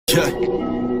Yeah,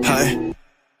 hi.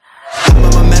 I'm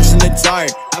on my match in the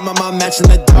dark. I'm on my match in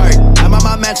the dark. I'm on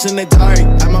my match in the dark.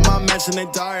 I'm on my match in the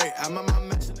dark. I'm on my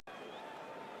match in the dark.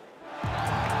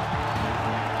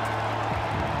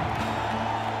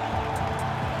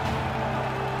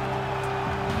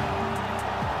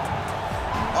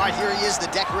 All right, here he is, the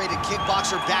decorated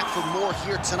kickboxer, back for more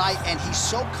here tonight, and he's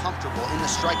so comfortable in the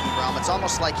striking realm. It's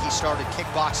almost like he started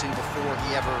kickboxing before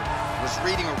he ever was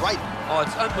reading or writing. Oh,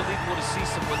 it's unbelievable to see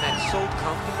someone that's so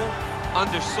comfortable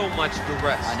under so much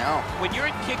duress. I know. When you're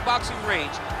in kickboxing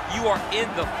range, you are in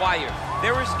the fire.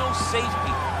 There is no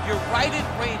safety. You're right in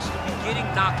range to be getting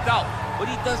knocked out, but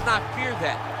he does not fear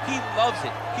that. He loves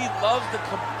it. He loves the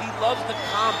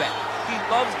combat. He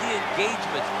loves the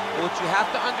engagement. But what you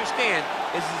have to understand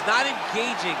is he's not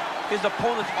engaging his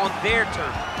opponents on their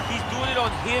terms. He's doing it on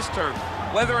his terms.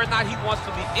 Whether or not he wants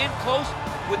to be in close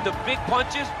with the big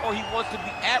punches or he wants to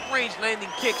be at range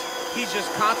landing kicks, he's just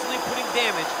constantly putting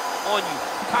damage on you.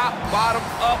 Top, bottom,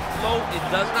 up, low, it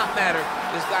does not matter.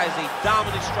 This guy is a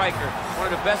dominant striker,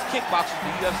 one of the best kickboxers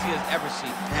the UFC has ever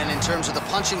seen. And in terms of the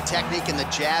punching technique and the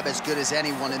jab, as good as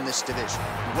anyone in this division.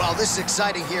 Well, this is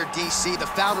exciting here, DC. The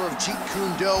founder of Jeet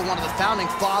Kune Do, one of the founding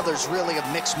fathers, really, of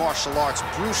mixed martial arts,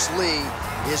 Brucelee,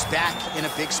 is back in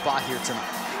a big spot here tonight.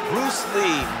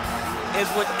 Brucelee is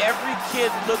what every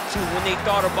kid looked to when they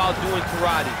thought about doing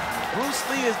karate.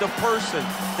 Brucelee is the person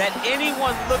that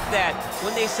anyone looked at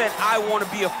when they said, I want to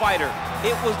be a fighter.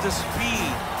 It was the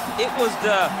speed, it was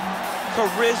the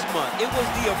charisma, it was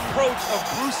the approach of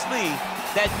Brucelee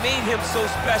that made him so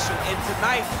special. And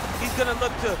tonight, he's gonna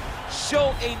look to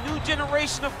show a new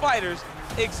generation of fighters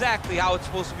exactly how it's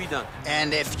supposed to be done.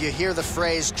 And if you hear the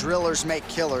phrase, drillers make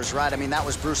killers, right? I mean, that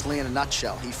was Bruce Lee in a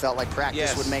nutshell. He felt like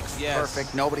practice would make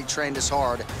perfect. Nobody trained as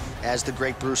hard as the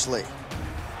great Bruce Lee.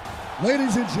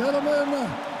 Ladies and gentlemen,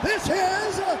 this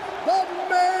is the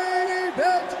main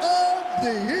event of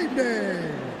the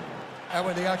evening. And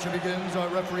when the action begins, our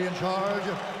referee in charge,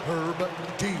 Herb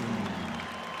Dean.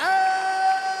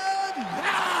 And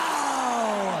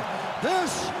now,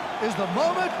 this is the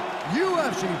moment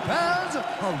UFC fans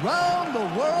around the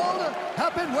world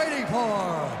have been waiting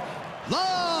for.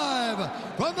 Live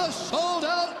from the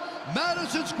sold-out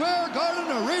Madison Square Garden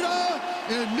Arena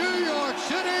in New York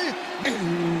City,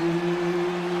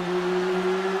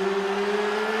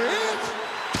 it's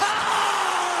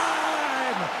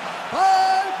time!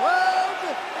 5 rounds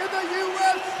in the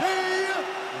UFC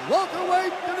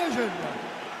welterweight division.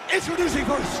 Introducing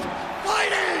first,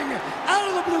 fighting out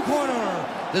of the blue corner.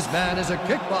 This man is a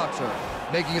kickboxer,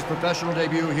 making his professional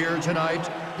debut here tonight.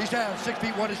 He stands 6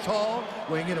 feet 1 inch tall,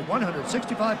 weighing in at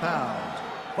 165 pounds.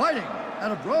 Fighting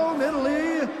out of Rome,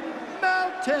 Italy,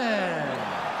 Mountain.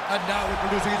 And now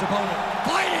introducing his opponent,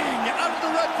 fighting out of the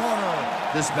red corner.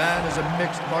 This man is a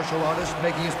mixed martial artist,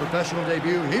 making his professional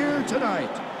debut here tonight.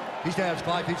 He stands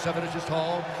 5 feet 7 inches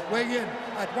tall, weighing in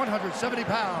at 170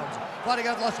 pounds. Fighting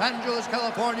out of Los Angeles,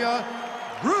 California,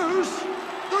 Bruce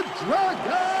the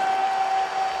Dragon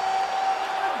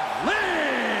Lee.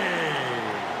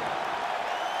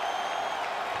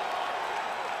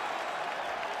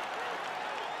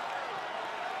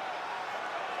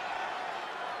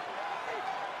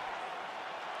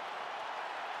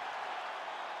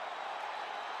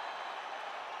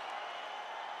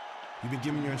 You've been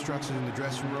given your instructions in the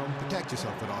dressing room. Protect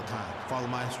yourself at all times. Follow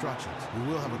my instructions. We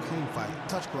will have a clean fight.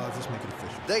 Touch gloves, let's make it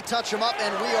official. They touch him up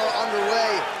and we are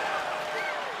underway.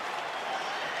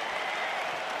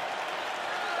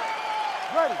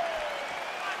 Ready.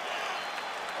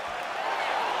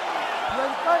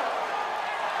 Ready, fight.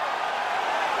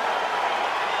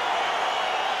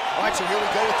 All right, so here we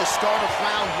go with the start of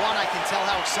round 1. I can tell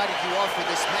how excited you are for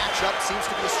this matchup. Seems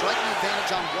to be a striking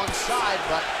advantage on one side,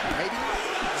 but maybe not.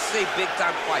 This is a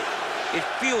big-time fight. It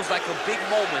feels like a big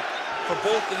moment for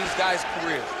both of these guys'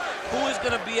 careers. Who is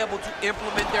going to be able to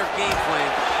implement their game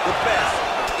plan the best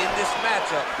in this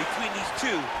matchup between these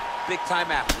two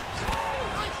big-time athletes?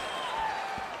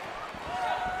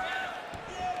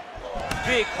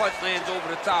 Big punch lands over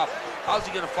the top. How's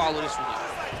he going to follow this one up?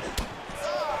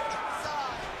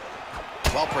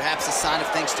 Well, perhaps a sign of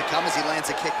things to come as he lands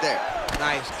a kick there.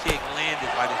 Nice kick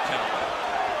landed by this gentleman.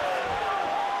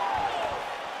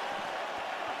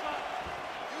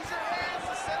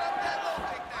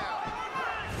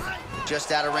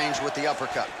 Just out of range with the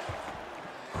uppercut.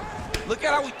 Look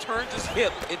at how he turns his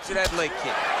hip into that leg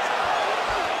kick.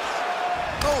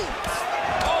 Oh!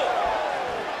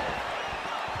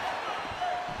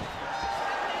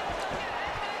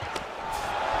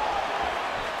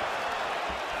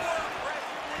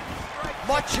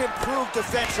 Much improved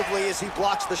defensively as he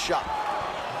blocks the shot.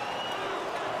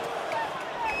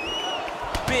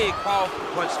 Big, powerful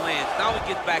punch lands. Now he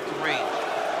gets back to range.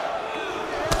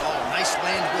 Oh, nice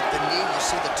land with the knee. You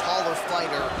see the taller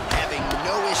fighter having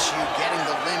no issue getting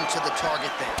the limb to the target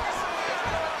there.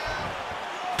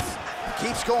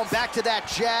 Keeps going back to that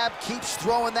jab, keeps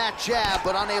throwing that jab,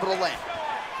 but unable to land.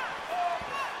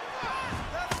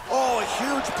 Oh, a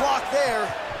huge block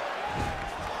there.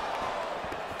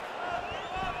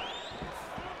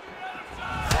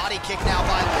 Body kick now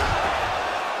by Lee.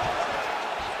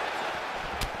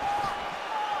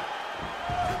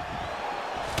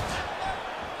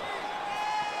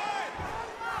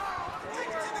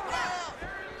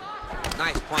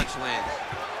 Nice punch lands.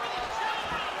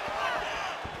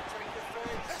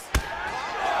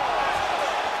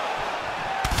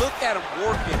 Look at him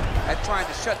working at trying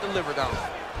to shut the liver down.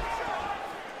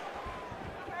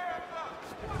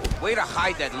 Way to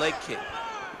hide that leg kick.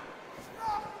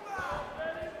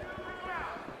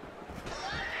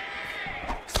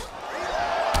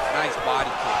 Nice body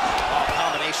kick.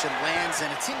 Combination lands,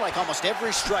 and it seemed like almost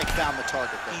every strike found the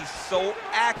target there. He's so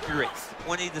accurate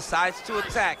when he decides to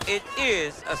attack. It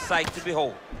is a sight to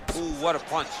behold. Ooh, what a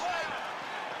punch.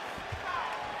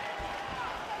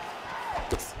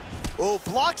 Oh,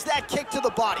 blocks that kick to the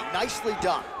body. Nicely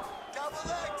done. Double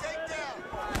leg takedown.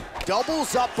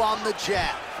 Doubles up on the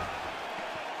jab.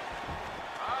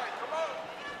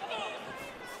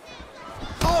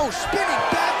 Oh, spinning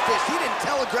back fist. He didn't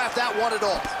telegraph that one at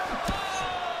all.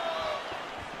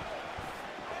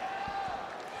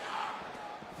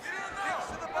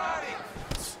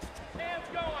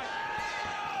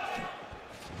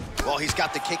 Well, he's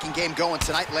got the kicking game going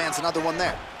tonight. Lands another one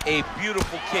there. A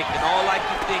beautiful kick, and all I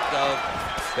can think of,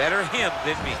 better him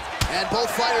than me. And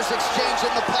both fighters exchange in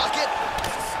the pocket.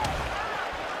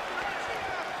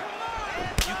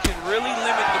 You can really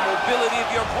limit the mobility of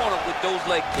your opponent with those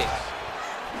leg kicks.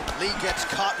 Lee gets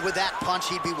caught with that punch.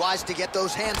 He'd be wise to get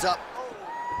those hands up.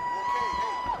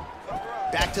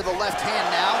 Back to the left hand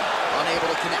now, unable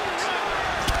to connect.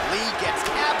 Lee gets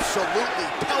absolutely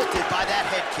pelted by that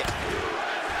head kick.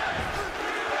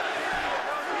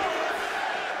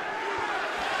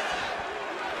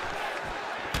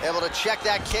 Able to check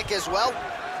that kick as well.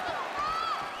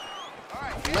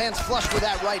 Lands flush with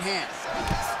that right hand.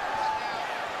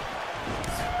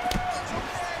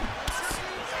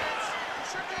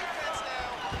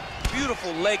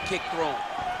 Beautiful leg kick thrown.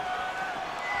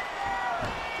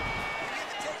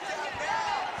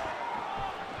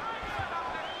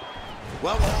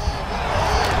 Well, over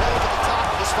the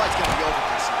top. This fight's going to be over,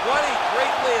 DC. What a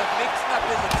great way of mixing up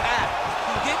his attack.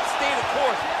 He didn't stay the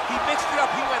course. He mixed it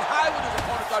up. He went high when his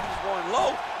opponent thought he was going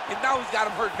low, and now he's got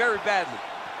him hurt very badly.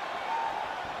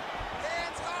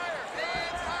 Hands higher,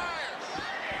 hands higher.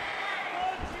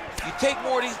 You take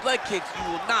more of these leg kicks, you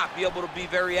will not be able to be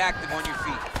very active on your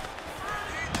feet.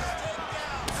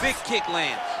 Big kick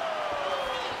lands.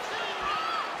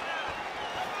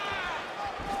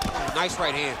 Nice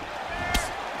right hand.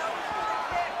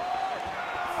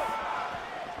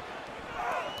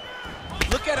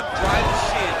 Look at him drive his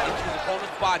shin into his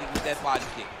opponent's body with that body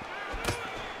kick.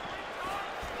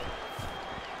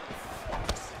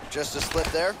 Just a slip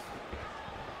there.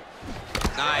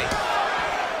 Nice.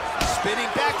 Spinning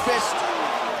back fist.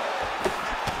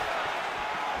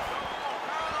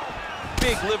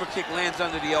 Big liver kick lands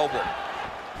under the elbow.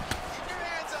 Keep your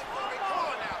hands up, Bobby. Come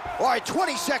on now. All right,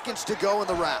 20 seconds to go in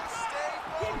the round.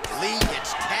 Lee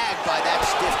gets tagged by that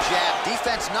stiff jab.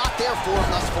 Defense not there for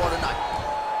him thus far tonight.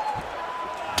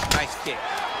 Nice kick.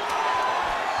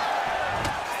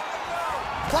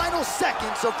 Final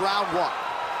seconds of round one.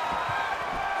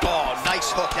 Oh,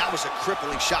 nice hook. That was a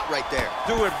crippling shot right there.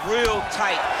 Threw it real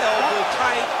tight, elbow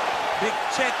tight, big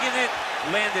check in it,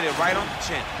 landed it right on the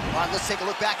chin. All right, let's take a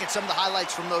look back at some of the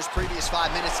highlights from those previous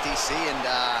 5 minutes, DC, and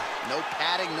no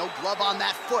padding, no glove on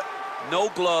that foot.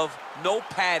 No glove, no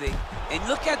padding, and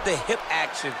look at the hip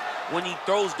action when he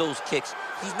throws those kicks.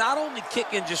 He's not only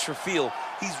kicking just for feel,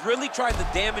 he's really trying to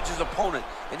damage his opponent,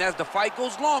 and as the fight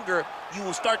goes longer, you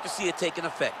will start to see it take an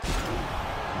effect.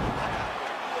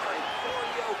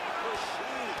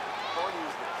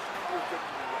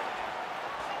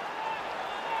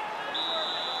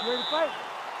 You ready to fight?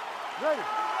 Ready.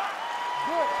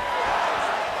 Good.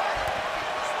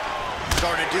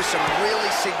 Starting to do some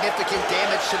really significant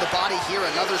damage to the body here.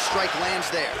 Another strike lands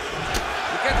there.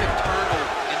 Look at the turnover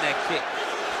in that kick.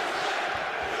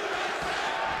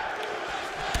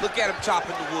 Look at him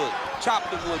chopping the wood. Chop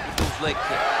the wood with those leg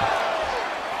kicks.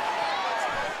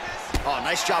 Oh,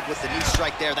 nice job with the knee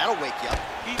strike there. That'll wake you up.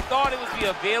 He thought it would be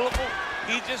available.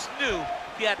 He just knew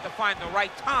he had to find the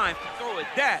right time to throw it.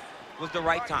 That was the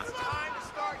right time. Time to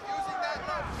start using that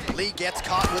low kick. Lee gets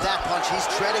caught with that punch. He's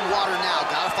treading water now.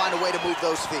 Gotta find a way to move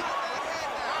those feet.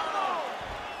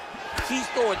 He's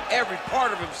throwing every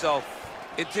part of himself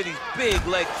into these big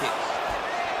leg kicks.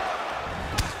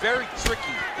 He's very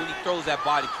tricky when he throws that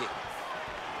body kick.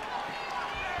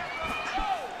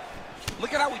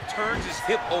 Look at how he turns his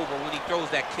hip over when he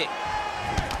throws that kick.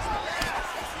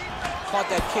 Caught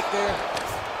that kick there.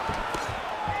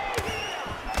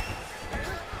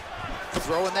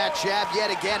 Throwing that jab yet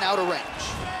again out of range.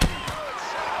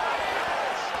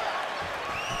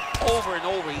 Over and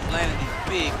over, he's landing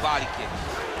these big body kicks.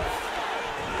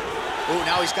 Ooh,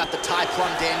 now he's got the tie plum,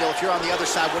 Daniel. If you're on the other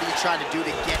side, what are you trying to do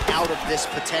to get out of this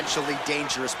potentially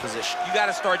dangerous position? You got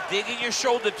to start digging your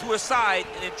shoulder to a side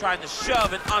and then trying to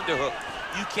shove an underhook.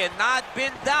 You cannot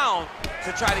bend down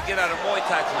to try to get out of Muay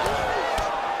Thai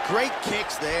clinch. Great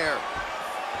kicks there.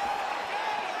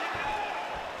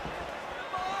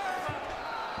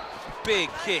 Big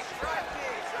kick.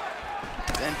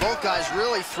 And both guys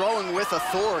really throwing with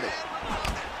authority.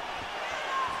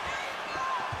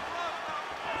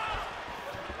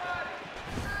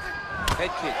 Head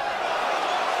kick.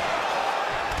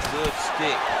 Good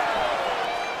stick.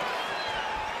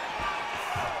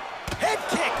 Head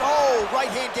kick. Oh, right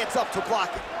hand gets up to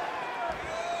block it.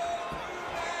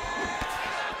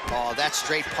 Oh, that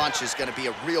straight punch is going to be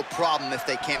a real problem if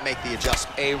they can't make the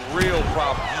adjustment. A real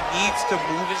problem. He needs to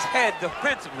move his head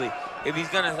defensively if he's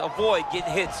going to avoid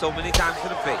getting hit so many times to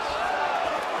the face.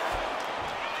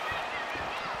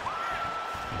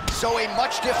 So a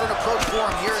much different approach for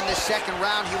him here in this second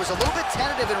round. He was a little bit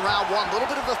tentative in round one, a little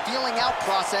bit of a feeling out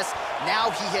process. Now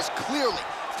he has clearly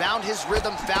found his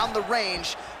rhythm, found the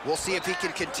range. We'll see if he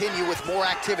can continue with more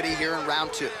activity here in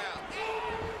round two.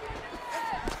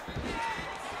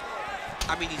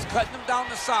 I mean, he's cutting them down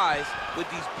to size with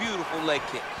these beautiful leg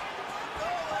kicks.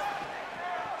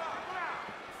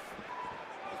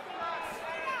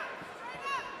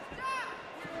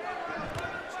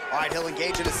 All right, he'll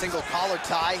engage in a single collar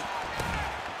tie.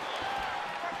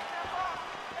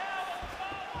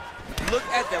 Look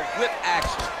at the whip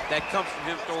action that comes from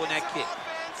him throwing that kick.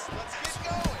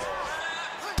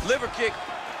 Liver kick.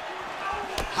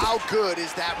 How good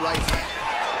is that right hand?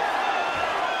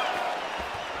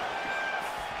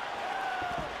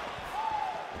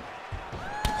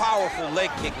 Powerful leg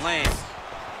kick lands.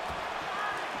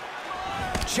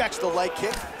 Checks the leg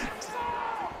kick.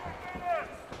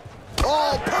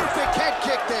 Oh, perfect head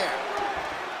kick there.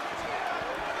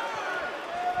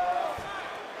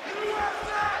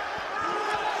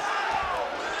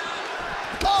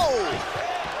 Oh!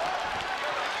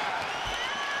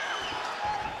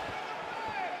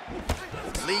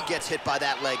 Lee gets hit by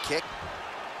that leg kick.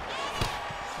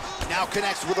 Now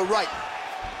connects with a right.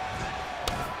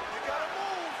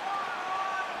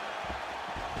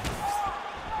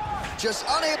 Just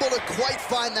unable to quite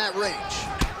find that range.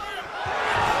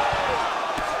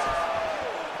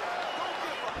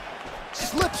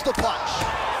 Slips the punch.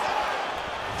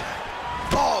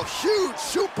 Oh, huge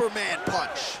Superman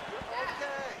punch.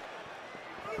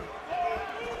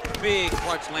 Big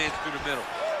punch lands through the middle.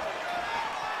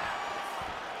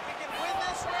 We can win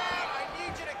this round. I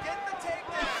need you to get the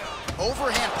takedown.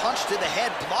 Overhand punch to the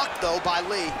head, blocked though by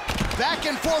Lee. Back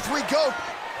and forth we go.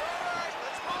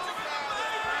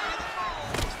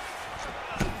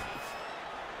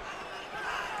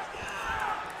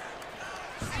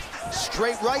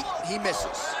 Straight right, he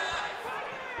misses.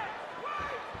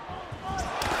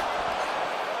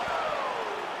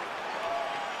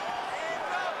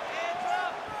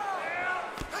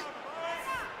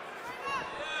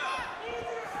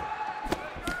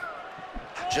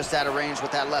 Just out of range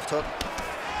with that left hook.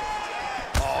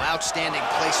 Oh, outstanding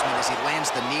placement as he lands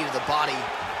the knee to the body.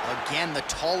 Again, the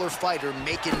taller fighter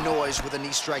making noise with a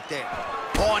knee strike there.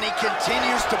 Oh, and he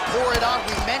continues to pour it on.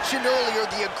 We mentioned earlier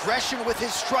the aggression with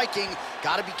his striking.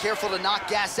 Got to be careful to not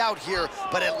gas out here,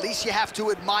 but at least you have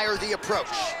to admire the approach.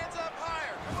 Hands up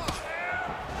higher. Come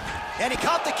on. And he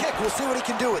caught the kick. We'll see what he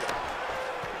can do with it.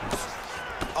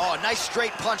 Oh, nice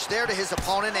straight punch there to his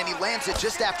opponent, and he lands it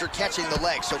just after catching the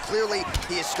leg. So clearly,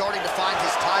 he is starting to find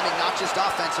his timing, not just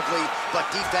offensively, but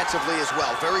defensively as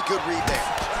well. Very good read there.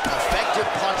 Effective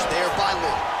punch there by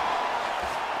Lee.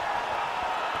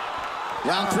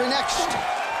 Round three next.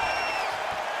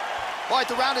 All right,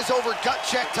 the round is over. Gut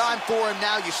check time for him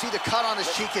now. You see the cut on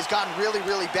his cheek has gotten really,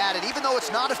 really bad. And even though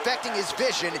it's not affecting his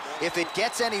vision, if it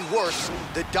gets any worse,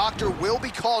 the doctor will be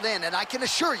called in. And I can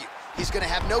assure you, he's going to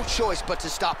have no choice but to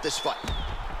stop this fight.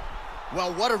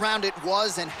 Well, what a round it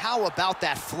was, and how about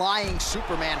that flying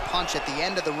Superman punch at the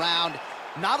end of the round?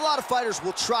 Not a lot of fighters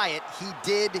will try it. He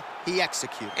did, he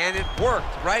executed. And it worked,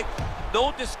 right?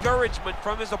 no discouragement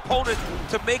from his opponent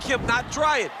to make him not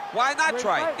try it. Why not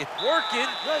try it? It's working,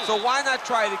 so why not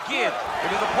try it again?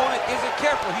 If his opponent isn't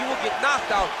careful, he will get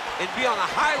knocked out and be on a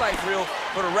highlight reel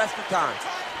for the rest of the time.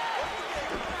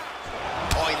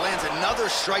 Oh, he lands another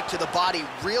strike to the body,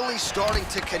 really starting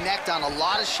to connect on a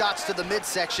lot of shots to the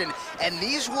midsection, and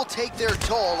these will take their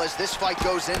toll as this fight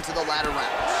goes into the latter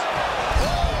rounds.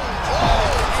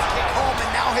 And kick home,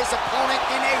 and now his opponent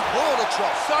in a world of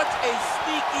trouble. Such a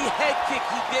sneaky head kick.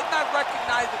 He did not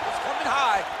recognize it was coming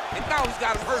high, and now he's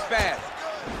got him hurt bad.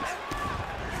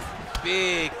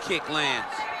 Big kick lands.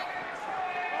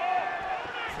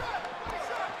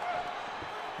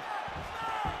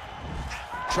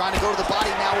 Trying to go to the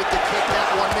body now with the kick. That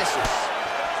one misses.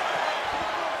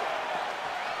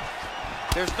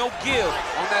 There's no give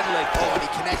on that leg kick. Oh, and he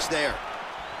connects there.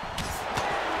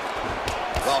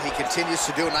 Well, he continues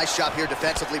to do a nice job here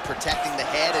defensively, protecting the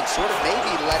head and sort of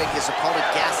maybe letting his opponent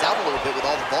gas out a little bit with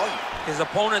all the volume. His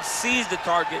opponent sees the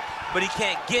target, but he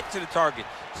can't get to the target.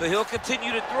 So he'll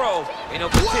continue to throw, and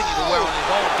he'll continue to wear on his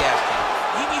own gas tank.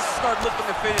 He needs to start looking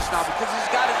to finish now because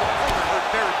he's got his opponent hurt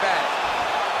very bad.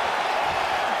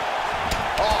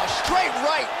 Oh, straight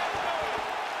right.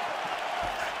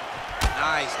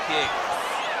 Nice kick.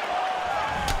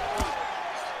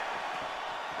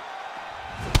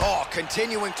 Oh,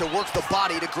 continuing to work the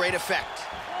body to great effect.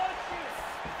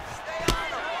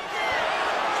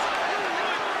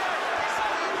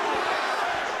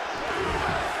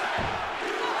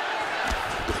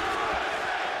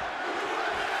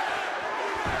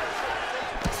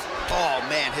 Oh,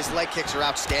 man, his leg kicks are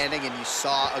outstanding, and you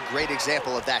saw a great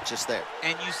example of that just there.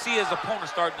 And you see his opponent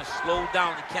starting to slow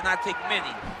down. He cannot take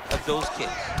many of those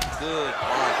kicks. Good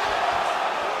punch.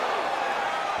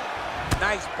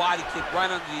 Nice body kick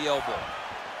right under the elbow.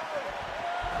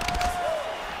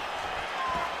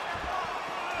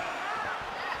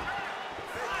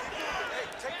 Hey,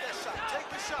 take that shot. Take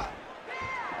the shot.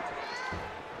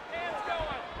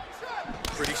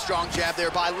 Pretty strong jab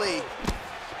there by Lee.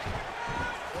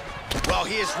 Well,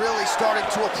 he has really started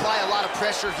to apply a lot of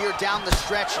pressure here down the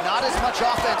stretch. Not as much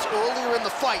offense earlier in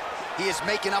the fight. He is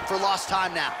making up for lost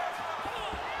time now.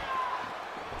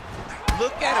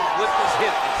 Look at him whip his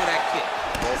hip into that kick.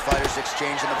 Both fighters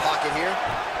exchange in the pocket here.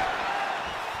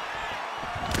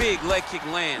 Big leg kick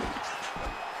land.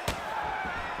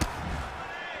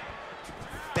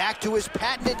 Back to his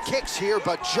patented kicks here,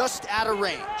 but just out of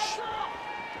range.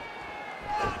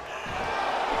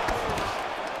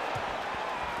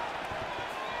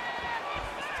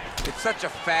 It's such a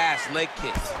fast leg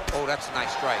kick. Oh, that's a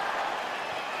nice strike.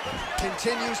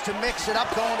 Continues to mix it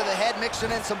up, going to the head, mixing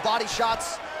in some body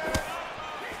shots.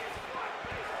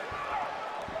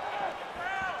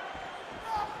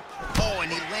 Oh,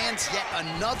 and he lands yet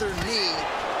another knee.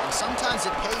 And sometimes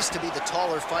it pays to be the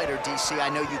taller fighter, DC. I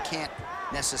know you can't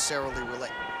necessarily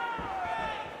relate.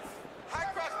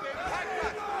 High cross, baby. High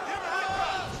cross.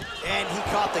 And he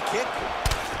caught the kick.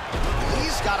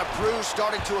 He's got a bruise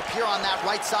starting to appear on that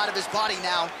right side of his body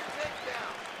now.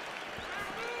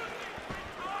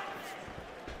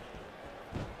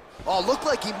 Oh, looked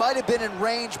like he might have been in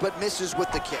range, but misses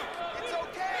with the kick. It's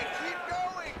okay. Keep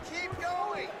going. Keep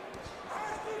going.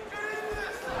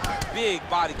 Big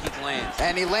body kick lands.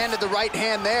 And he landed the right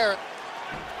hand there. One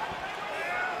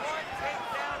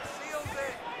takedown seals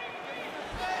it.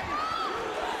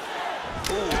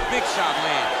 Ooh, big shot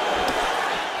land.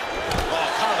 Oh,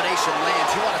 combination lands.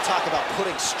 You want to talk about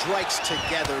putting strikes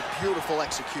together. Beautiful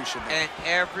execution there. And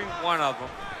every one of them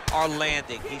are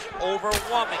landing. He's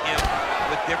overwhelming him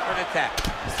with different attacks.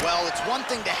 Well, it's one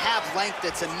thing to have length.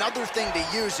 It's another thing to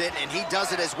use it, and he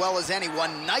does it as well as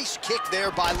anyone. Nice kick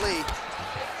there by Lee.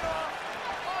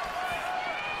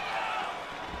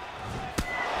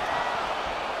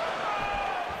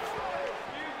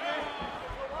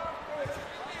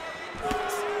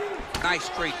 Nice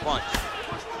straight punch.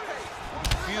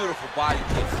 Beautiful body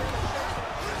kick.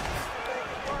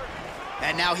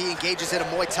 And now he engages in a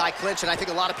Muay Thai clinch, and I think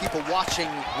a lot of people watching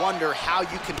wonder how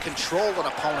you can control an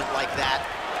opponent like that.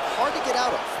 Hard to get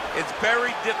out of. It's very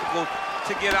difficult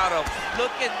to get out of. Look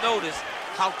and notice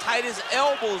how tight his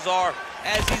elbows are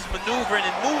as he's maneuvering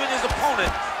and moving his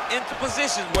opponent into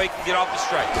positions where he can get off the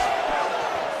strikes.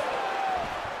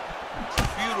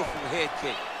 Beautiful head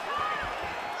kick.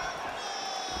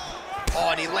 Oh,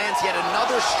 and he lands yet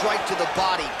another strike to the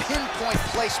body. Pinpoint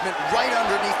placement right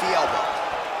underneath the elbow.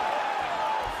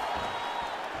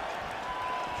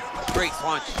 Great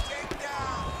punch.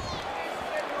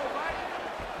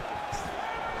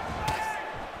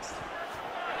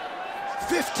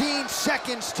 15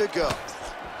 seconds to go.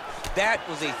 That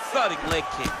was a thudding leg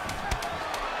kick.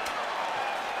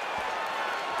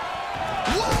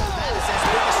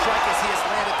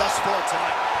 card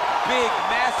tonight. Big,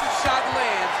 massive shot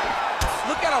lands.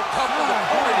 Look at how tough his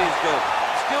opponent is, though.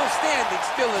 Still standing,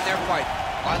 still in their fight.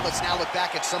 All right, let's now look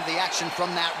back at some of the action from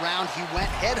that round. He went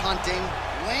headhunting,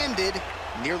 landed,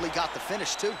 nearly got the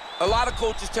finish, too. A lot of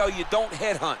coaches tell you don't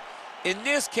headhunt. In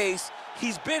this case,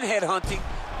 he's been headhunting,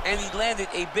 and he landed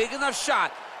a big enough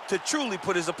shot to truly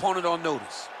put his opponent on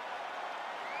notice.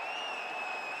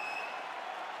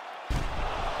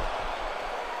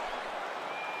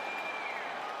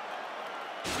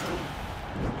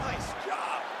 Nice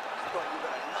job. I thought you were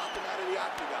going to knock him out of the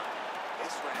octagon.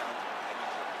 This round, I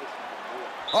need you to push him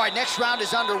more. All right, next round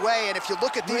is underway, and if you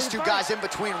look at these two guys in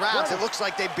between rounds, it looks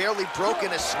like they've barely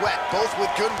broken a sweat, both with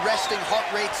good resting heart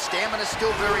rates, stamina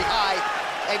still very high,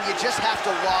 and you just have to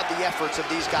laud the efforts of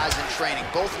these guys in training.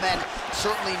 Both men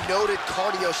certainly noted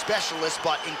cardio specialists,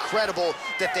 but incredible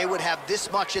that they would have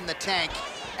this much in the tank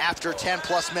after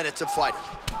 10-plus minutes of fighting.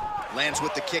 Lands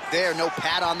with the kick there, no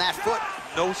pad on that foot.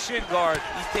 No shin guard.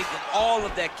 He's taking all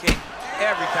of that kick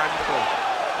every time he throws.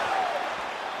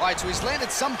 All right, so he's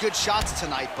landed some good shots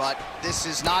tonight, but this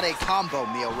is not a combo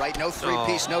meal, right? No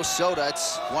three-piece, no soda.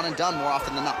 It's one and done more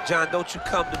often than not. John, don't you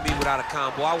come to me without a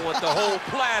combo. I want the whole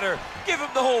platter. Give him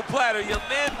the whole platter, young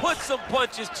man. Put some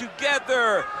punches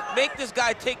together. Make this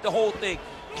guy take the whole thing.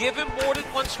 Give him more than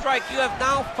one strike. You have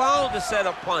now found a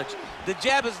setup punch. The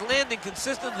jab is landing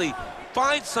consistently.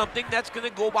 Find something that's going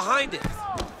to go behind it.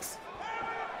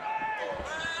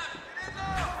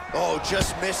 Oh,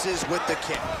 just misses with the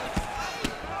kick.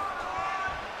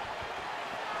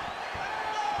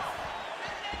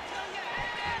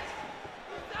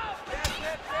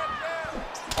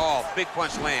 Oh, big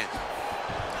punch lands.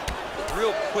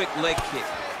 Real quick leg kick.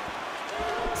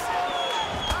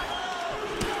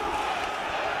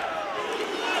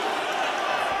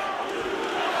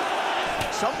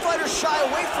 Some fighters shy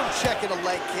away from checking a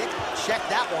leg kick. Check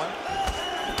that one.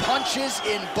 Punches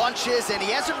in bunches, and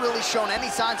he hasn't really shown any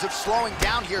signs of slowing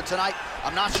down here tonight.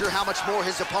 I'm not sure how much more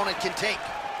his opponent can take.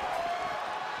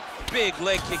 Big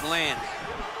leg kick lands.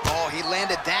 Oh, he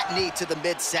landed that knee to the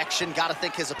midsection. Got to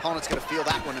think his opponent's going to feel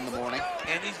that one in the morning.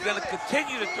 And he's going to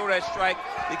continue to throw that strike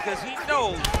because he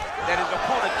knows that his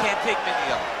opponent can't take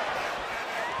many of them.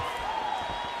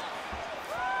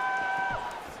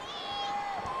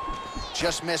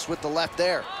 Just missed with the left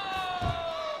there.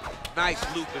 Nice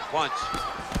looping punch.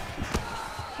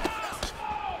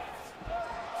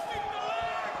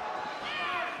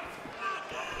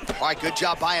 All right, good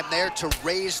job by him there to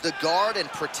raise the guard and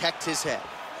protect his head.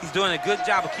 He's doing a good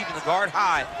job of keeping the guard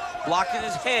high, blocking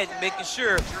his head, and making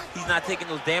sure he's not taking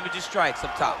those damaging strikes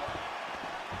up top.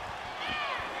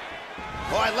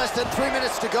 All right, less than 3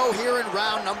 minutes to go here in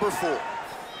round number 4.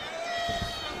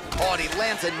 Oh, and he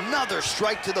lands another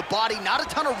strike to the body. Not a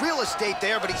ton of real estate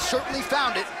there, but he certainly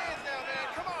found it.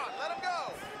 Come on, let him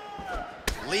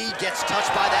go. Lee gets touched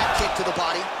by that kick to the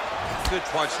body. Good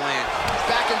punch land.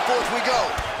 Back and forth we go.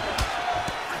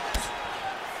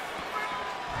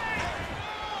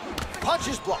 Punch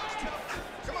is blocked.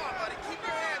 Come on, buddy, keep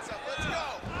your hands up. Let's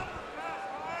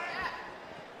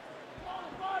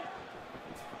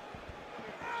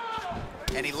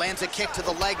go. And he lands a kick to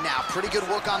the leg now. Pretty good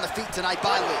work on the feet tonight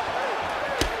by Lee.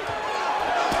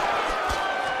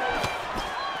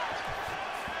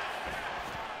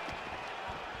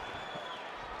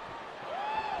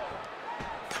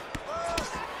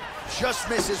 Just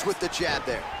misses with the jab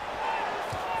there.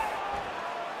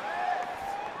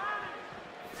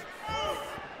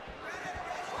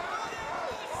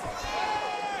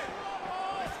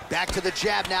 Back to the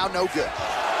jab now, no good.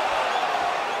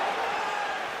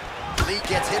 Lee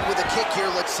gets hit with a kick here.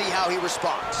 Let's see how he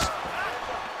responds.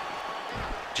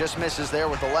 Just misses there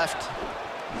with the left.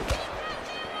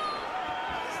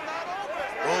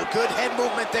 Oh, good head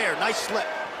movement there. Nice slip.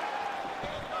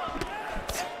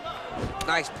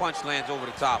 Nice punch lands over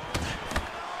the top.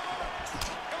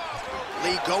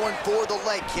 Lee going for the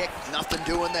leg kick. Nothing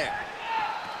doing there.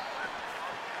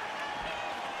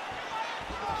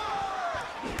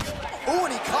 Oh,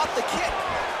 and he caught the kick.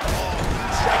 Oh,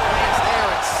 strike lands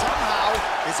there, and somehow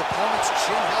his opponent's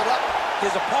chin held up.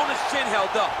 His opponent's chin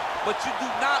held up, but you do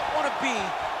not want to be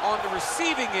on the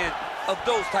receiving end of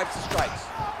those types of strikes.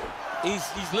 He's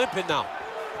limping now.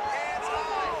 Hands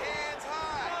high, hands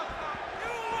high.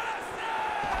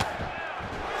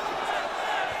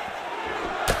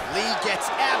 Lee gets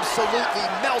absolutely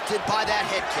melted by that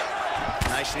head kick.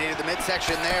 Nice knee to the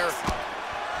midsection there.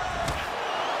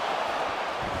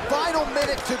 Final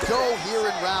minute to go here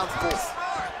in round 4. All right,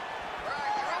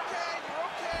 you're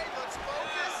okay. Let's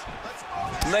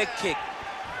focus. Leg kick.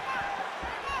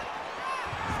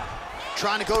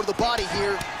 Trying to go to the body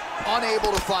here,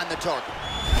 unable to find the target.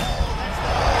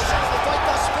 Oh,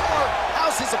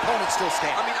 his opponent still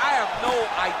standing? I mean, I have no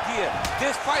idea.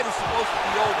 This fight is supposed to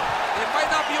be over. It might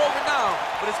not be over now,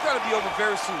 but it's going to be over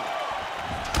very soon.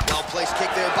 Well-placed kick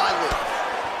there by Lee.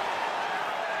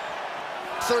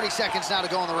 30 seconds now to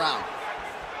go in the round.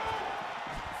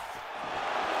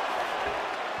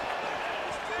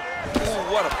 Ooh,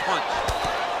 what a punch.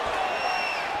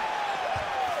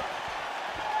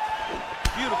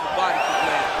 Beautiful body kick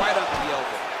land right under the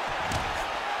elbow.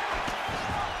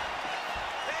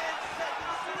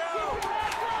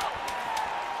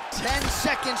 10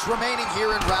 seconds remaining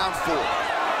here in round 4.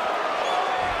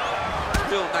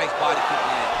 Real nice body kick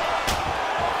land.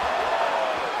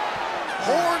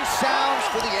 Horn sounds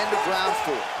for the end of round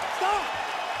 4.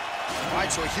 All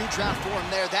right, so a huge round for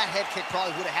him there. That head kick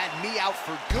probably would have had me out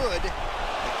for good. The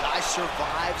guy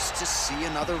survives to see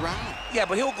another round. Yeah,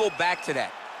 but he'll go back to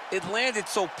that. It landed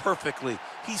so perfectly.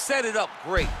 He set it up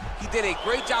great. He did a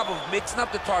great job of mixing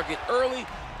up the target early,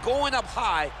 going up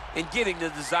high, and getting the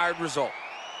desired result.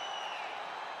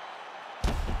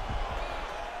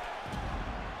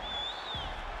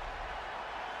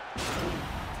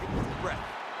 Breath.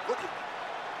 Look at me.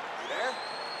 You there?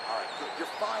 All right, good.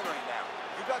 You're fine right now.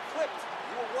 You got clipped.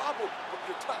 You were wobbled, but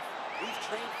you're tough. We've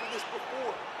trained for this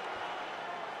before.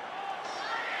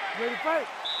 Ready to fight?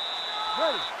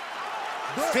 Ready.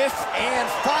 5th and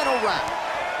final round.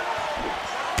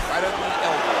 Right under the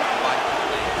elbow. Body kick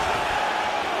land.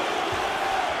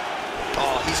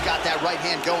 Oh, he's got that right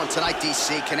hand going tonight,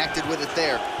 DC. Connected with it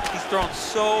there. He's thrown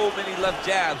so many left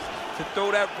jabs to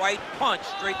throw that right punch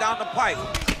straight down the pipe.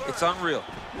 It's unreal.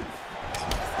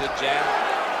 Good jab.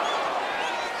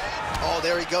 Oh,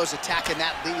 there he goes, attacking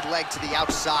that lead leg to the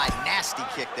outside. Nasty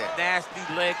kick there. Nasty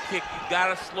leg kick. You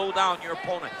gotta slow down your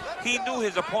opponent. He knew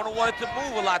his opponent wanted to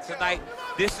move a lot tonight.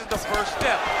 This is the first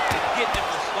step in getting him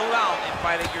to slow down and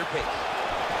fight at your pace.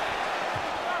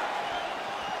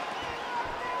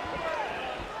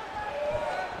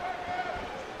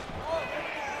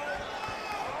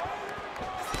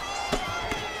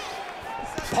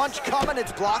 Punch coming,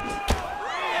 it's blocked.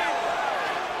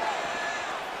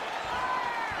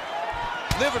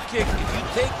 Liver kick, if you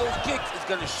take those kicks, it's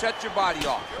gonna shut your body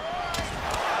off.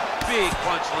 Big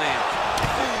punch lands.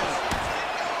 Ooh.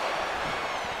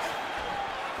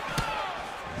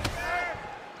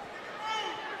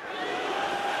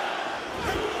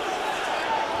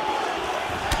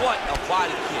 What a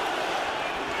body kick.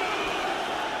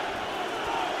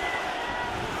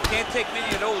 Can't take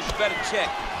many of those, you better check.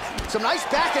 Some nice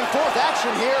back and forth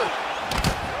action here.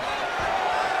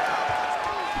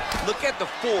 Look at the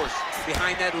force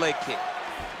behind that leg kick.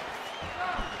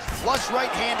 Flush right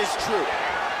hand is true.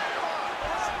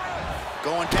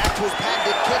 Going back to his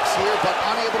patented kicks here, but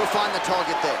unable to find the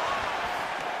target there.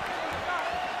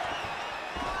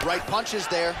 Right punches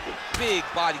there. Big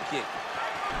body kick.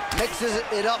 Mixes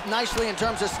it up nicely in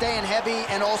terms of staying heavy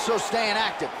and also staying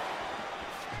active.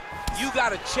 You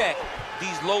gotta check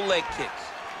these low leg kicks.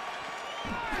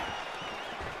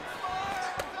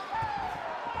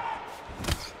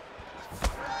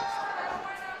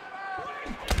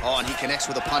 Oh, and he connects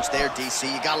with a punch there,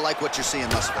 DC. You gotta like what you're seeing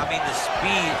thus far. I mean, the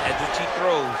speed at which he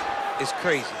throws is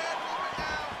crazy.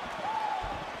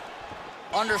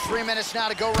 Under 3 minutes now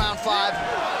to go round 5.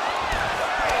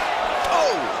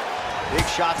 Oh! Big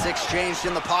shots exchanged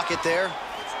in the pocket there.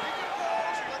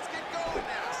 Let's get going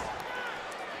now.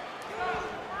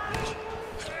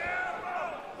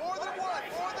 More than one.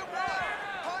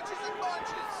 Punches and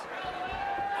bunches.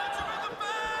 Punch him in the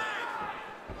back.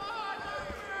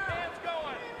 Hands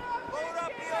going. Load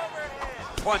up the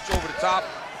overhead. Punch over the top.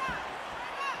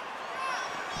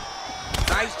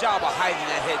 Nice job of hiding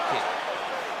that head kick.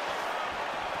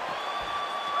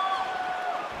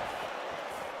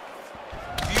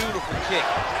 Beautiful kick.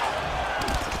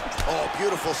 Oh,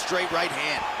 beautiful straight right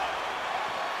hand.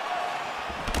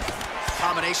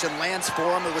 Combination lands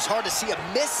for him. It was hard to see a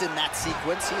miss in that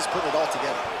sequence. He's put it all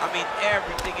together. I mean,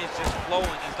 everything is just flowing.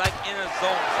 He's like in a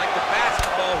zone. It's like the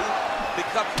basketball hoop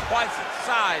becomes twice its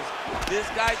size. This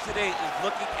guy today is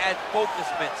looking at focus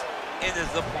mitts in his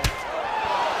opponent.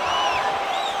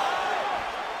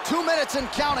 2 minutes and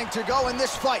counting to go in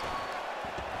this fight.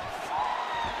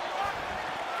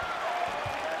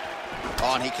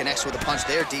 Oh, and he connects with a punch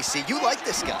there, DC. You like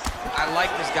this guy. I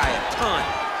like this guy a ton,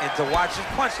 and to watch his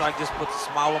punch like this puts a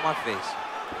smile on my face.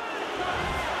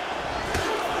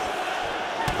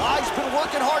 Oh, he's been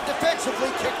working hard defensively.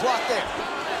 Kick block there.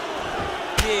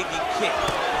 Big and kick.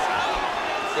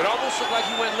 It almost looked like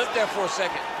he went limp there for a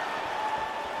second.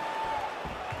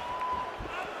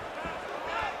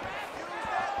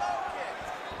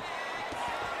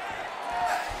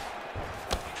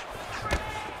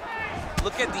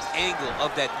 Look at the angle of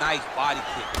that nice body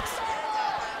kick.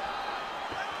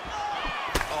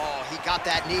 Oh, he got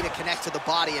that knee to connect to the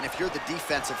body, and if you're the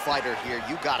defensive fighter here,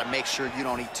 you got to make sure you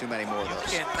don't eat too many more of those.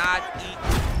 You cannot eat.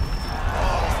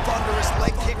 Oh, thunderous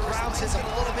leg kick, grounds his a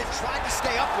little bit, tried to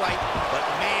stay upright, but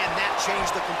man, that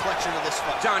changed the complexion of this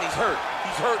fight. Johnny's hurt.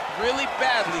 He's hurt really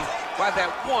badly by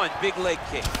that one big leg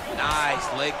kick. Nice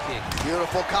leg kick.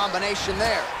 Beautiful combination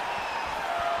there.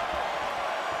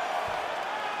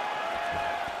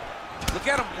 Look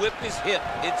at him whip his hip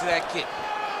into that kick.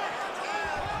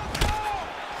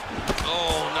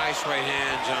 Oh, nice right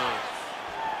hand, John.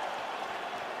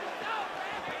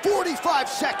 45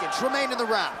 seconds remain in the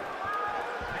round.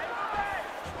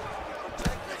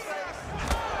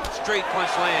 Straight punch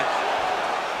lands.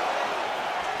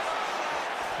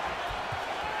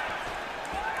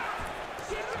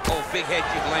 Oh, big head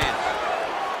kick lands.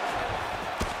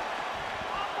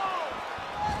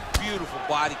 Beautiful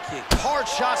body kick. Hard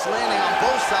shots landing on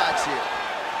both sides here.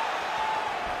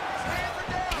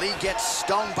 Lee gets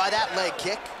stung by that leg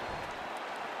kick.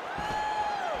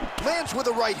 Lands with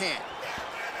a right hand.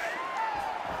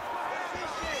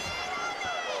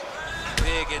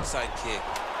 Big inside kick.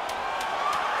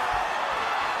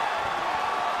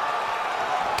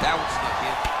 That one snuck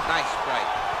in. Nice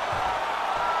strike.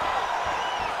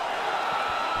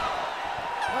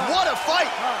 What a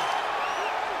fight!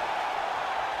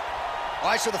 All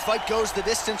right, so the fight goes the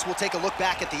distance. We'll take a look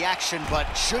back at the action, but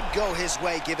should go his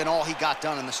way given all he got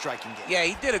done in the striking game. Yeah,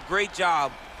 he did a great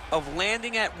job of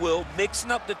landing at will,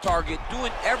 mixing up the target,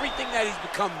 doing everything that he's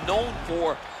become known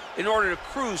for in order to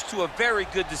cruise to a very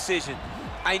good decision.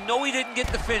 I know he didn't get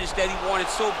the finish that he wanted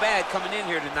so bad coming in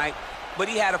here tonight, but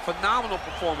he had a phenomenal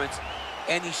performance,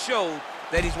 and he showed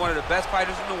that he's one of the best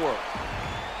fighters in the world.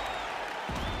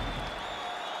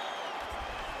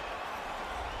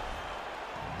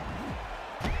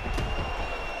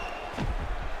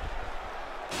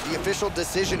 The official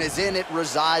decision is in. It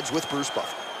resides with Bruce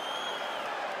Buffer.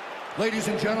 Ladies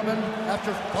and gentlemen,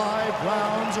 after 5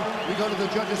 rounds, we go to the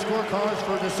judges' scorecards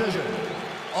for a decision.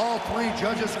 All 3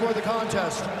 judges score the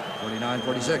contest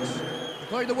 49-46.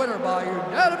 Declaring the winner by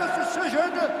unanimous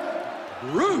decision,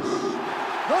 Bruce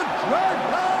the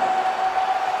Dragon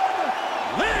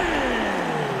Lee!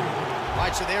 All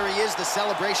right, so there he is. The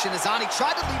celebration is on. He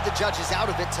tried to leave the judges out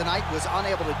of it tonight, was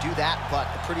unable to do that, but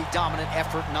a pretty dominant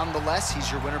effort nonetheless.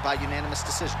 He's your winner by unanimous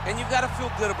decision. And you've got to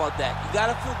feel good about that. You got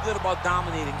to feel good about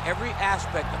dominating every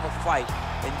aspect of a fight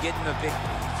and getting a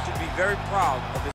victory. You should be very proud of it.